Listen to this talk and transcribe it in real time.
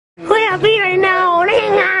a beat right now.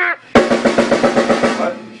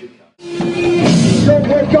 Don't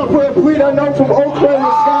wake up with a bleed unknown from Oakland,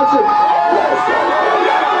 Wisconsin.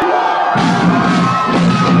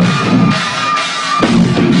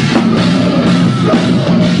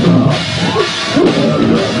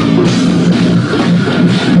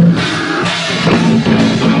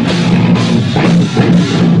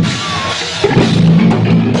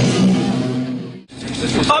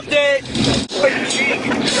 Update!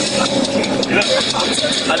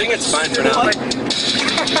 I think it's fine for now.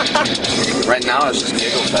 Right now, it's just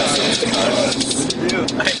giggle fest.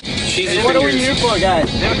 Hey, what are we here for, guys?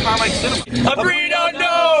 They have a Carmike Cinema. A breed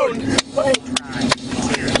unknown!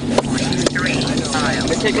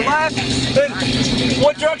 Take a left.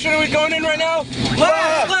 What direction are we going in right now?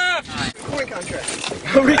 Left! Left!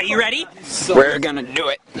 Are you ready? We're gonna do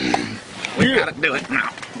it. We gotta do it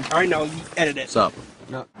now. Alright, now edit it. What's up?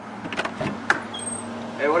 No.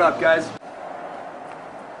 Hey, what up, guys?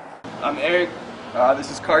 I'm Eric.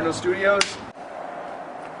 This is Cardinal Studios.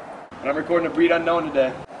 And I'm recording a breed unknown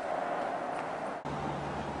today.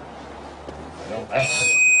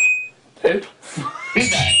 Hey.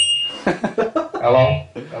 Hello?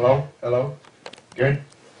 Hello? Hello? Good?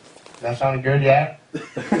 That sounded good, yeah?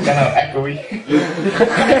 Kind of echoey.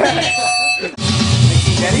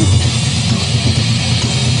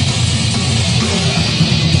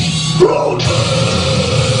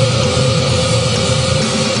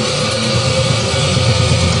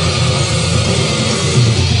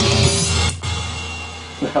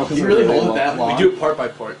 Do you really hold it that long? We do it part by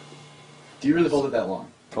part. Do you really hold it that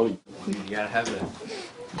long? Probably. You gotta have it.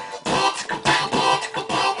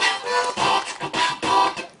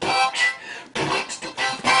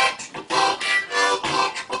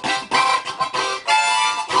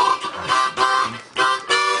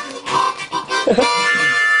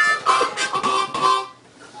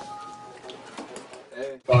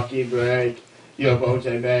 Fucking break your bones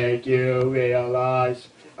and make you realize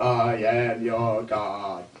I am your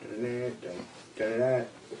God.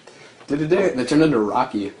 They turned into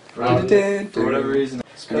Rocky. For whatever reason.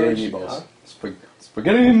 Spaghetti meatballs.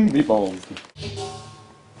 Spaghetti meatballs.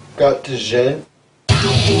 Got to gel.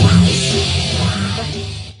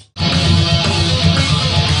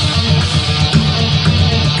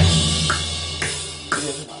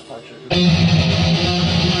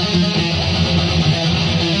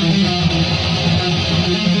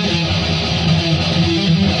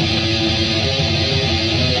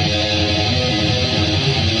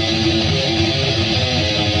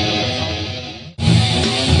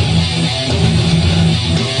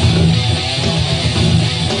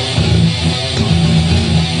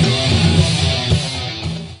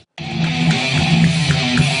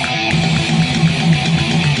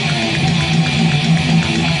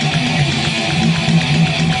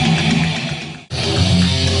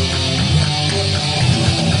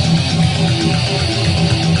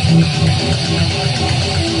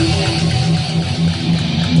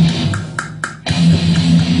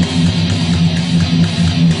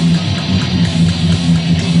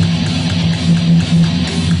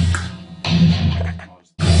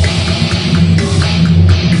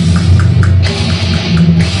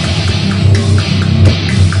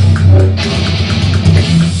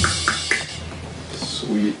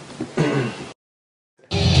 Sweet.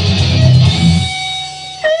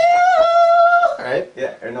 Alright?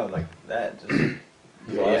 Yeah, or no, like that. Just,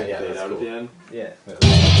 Yeah, that's cool. At the end. yeah.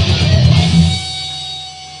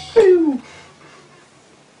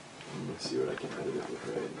 Let's see what I can edit it with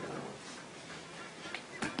right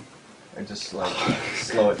now. Or just like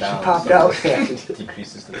slow it down. Popped so out. it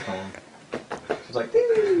decreases the tone. It's like,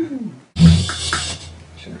 ding.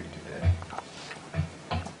 Should redo that.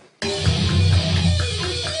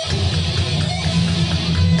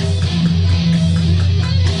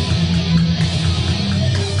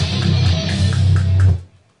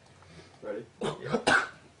 Ready?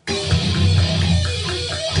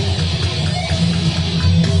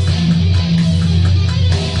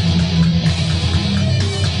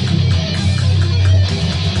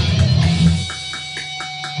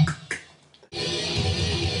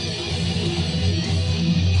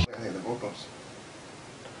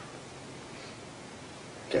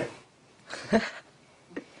 Okay.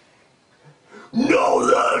 Now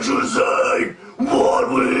that you say what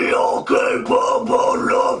we are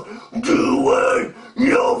capable of doing,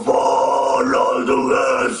 you follow the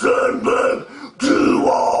lesson back to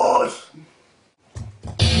us.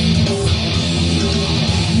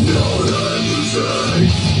 Now that you say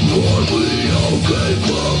what we are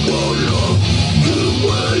capable of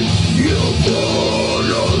doing, you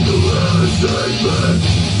follow the lesson back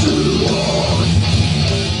to us.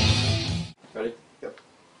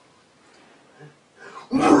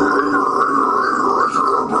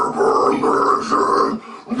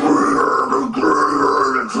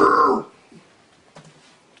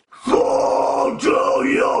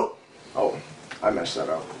 mess that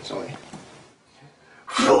up. It's only.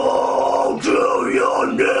 Fall to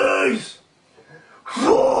your knees!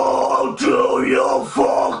 Fall to your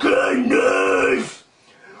fucking knees!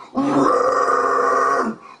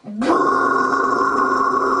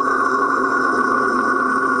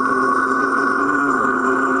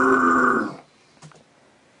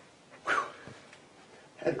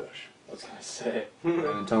 Head rush. I was gonna say.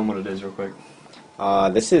 And tell him what it is real quick.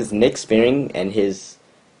 This is Nick Spearing and his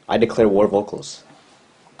I Declare War vocals.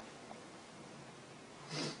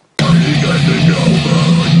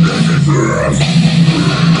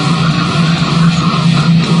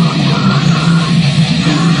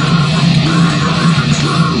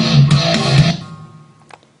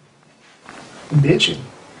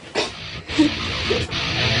 Bitchin'.